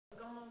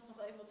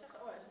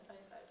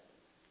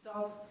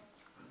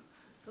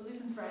dat dit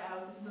een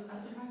try-out is en dat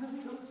uiteraard nog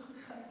niet alles goed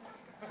gaat.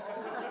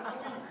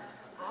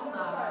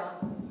 Anna.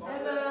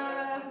 En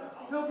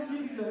ik hoop dat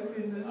jullie het leuk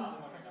vinden.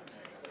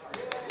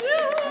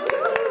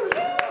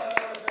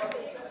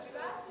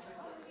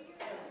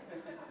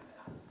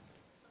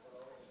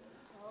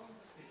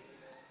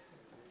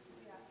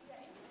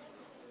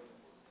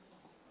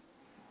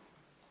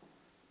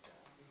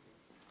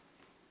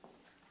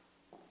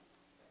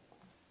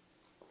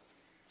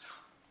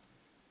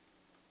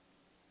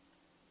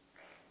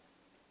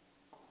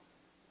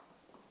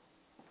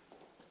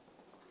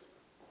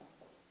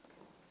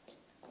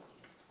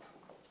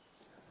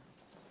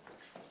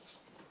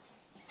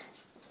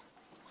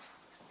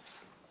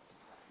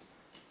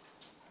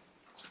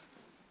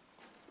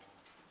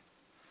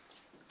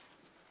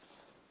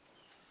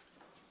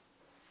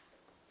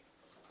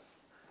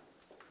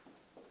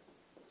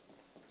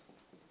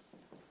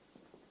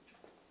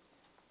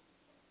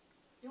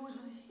 Jongens,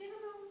 wat is hier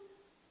aan de hand?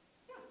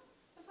 Ja,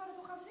 we zouden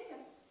toch gaan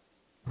zingen?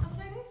 Snap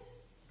jij niet?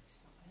 Ik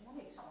snap er helemaal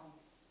niks van.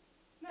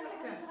 Nee,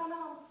 wat is er aan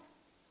de hand?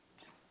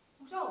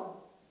 Hoezo?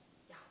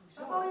 Ja, hoezo?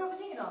 Waar wou je over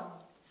zingen dan?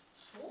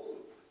 School.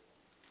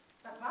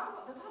 Dat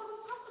hadden we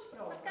toch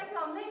afgesproken? Maar kijk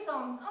dan, lees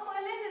dan. Allemaal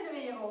ellende in de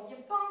wereld.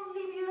 Japan,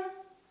 Libië.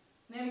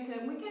 Nee,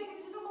 moet je kijken,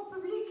 er zit allemaal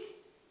publiek.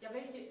 Ja,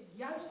 weet je,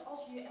 juist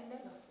als je je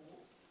ellendig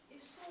voelt,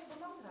 is school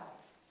belangrijk.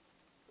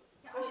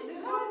 Ja, als je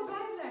er zo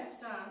bij blijft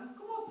staan,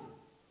 kom op.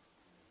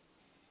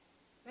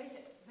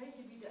 Weet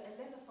je wie de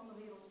ellende van de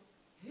wereld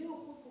heel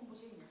goed kon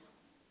bezingen?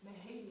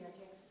 Mahalia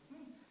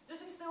Jackson.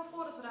 Dus ik stel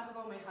voor dat we daar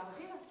gewoon mee gaan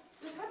beginnen.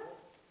 Dus hup.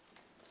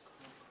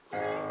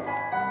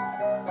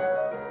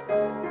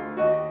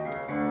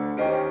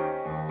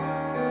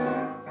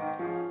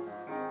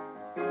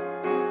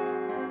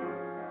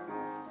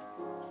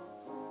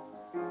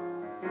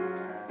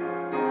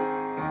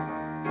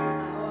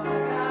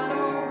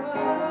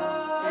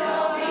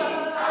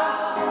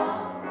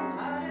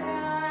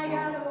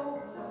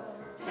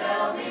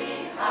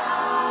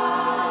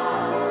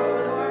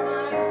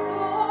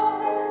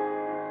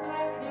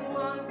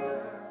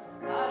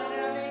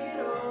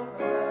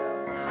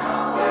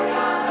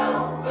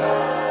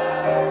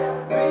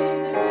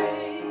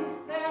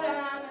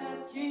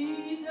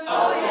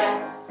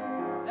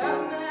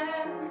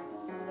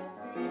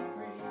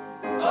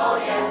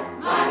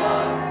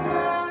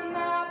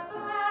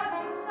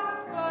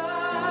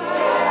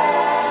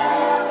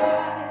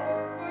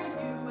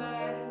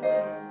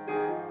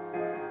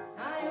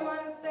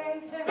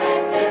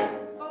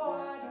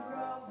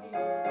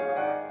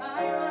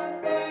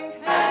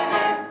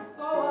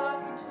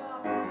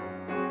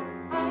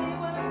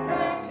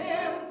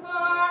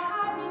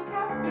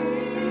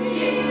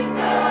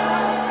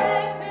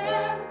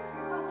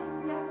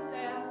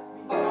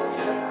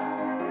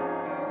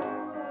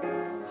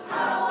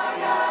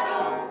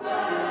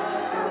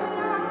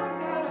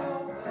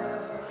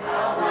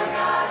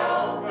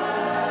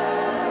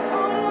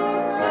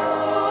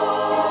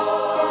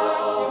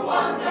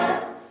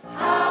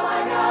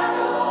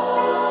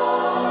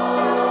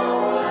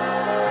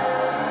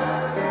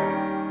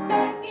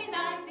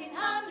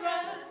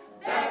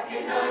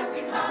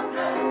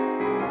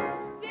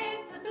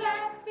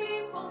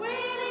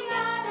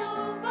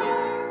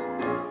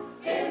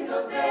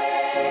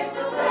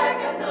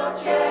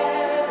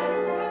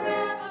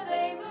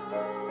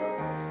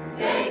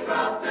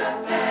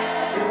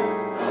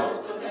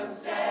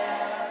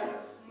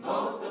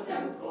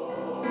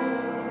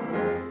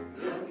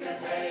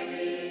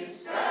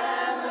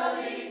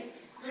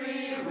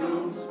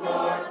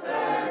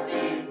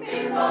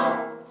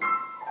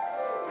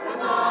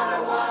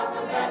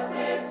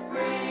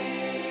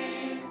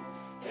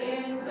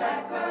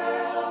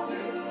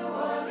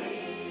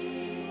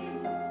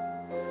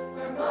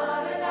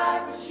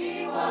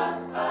 She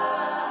was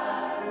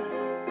 5.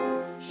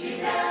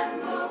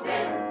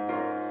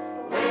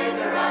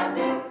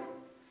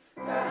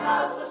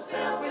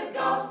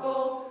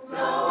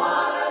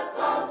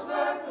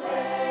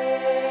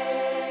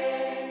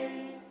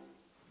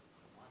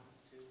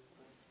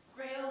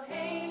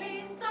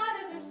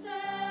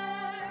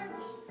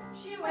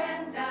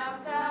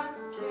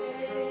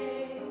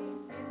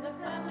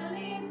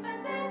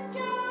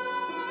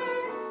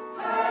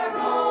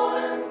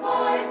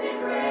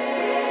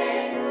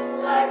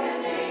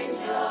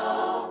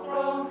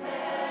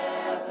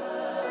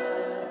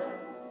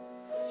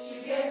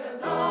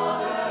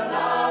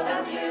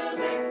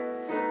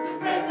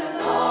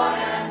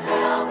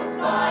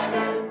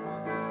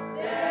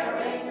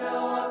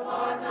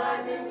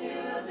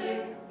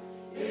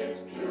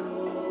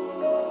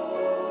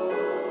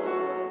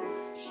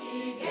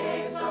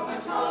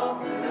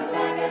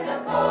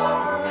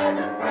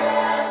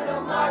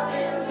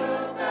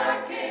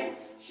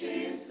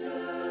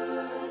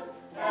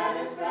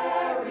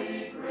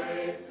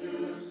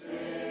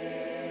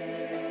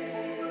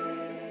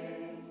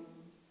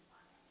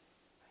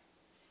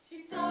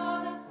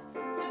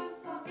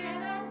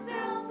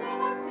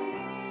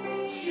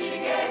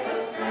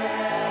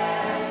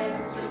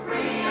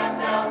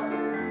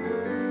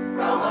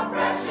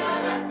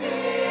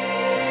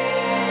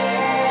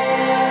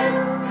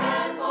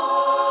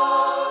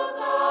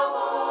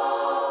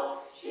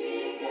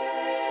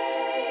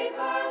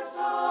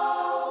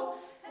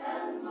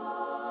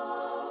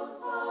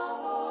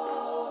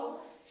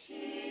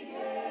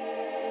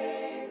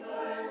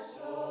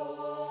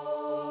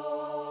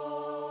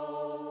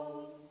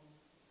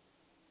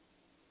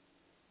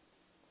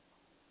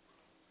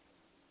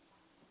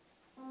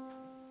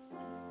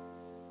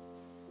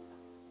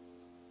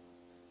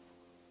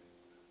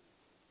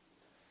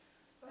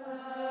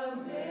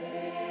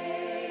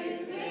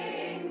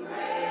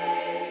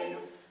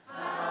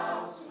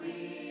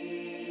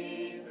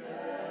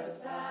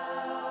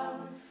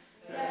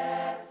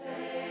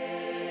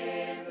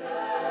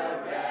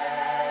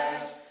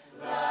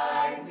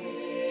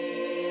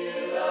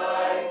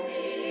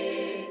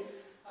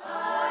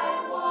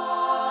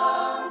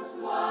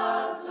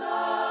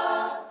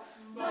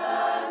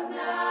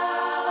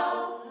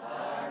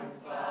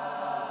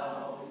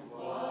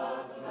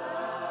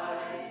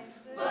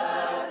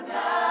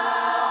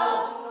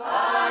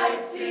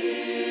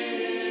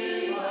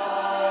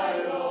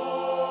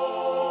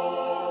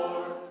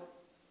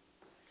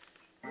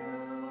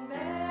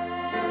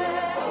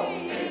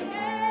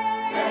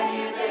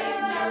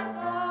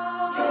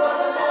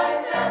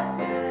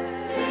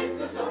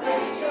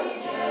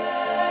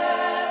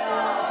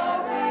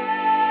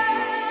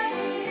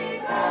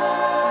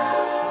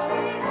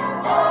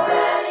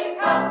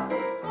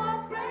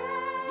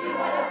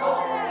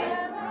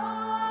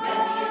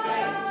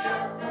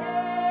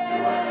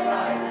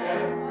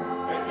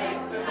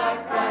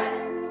 like that.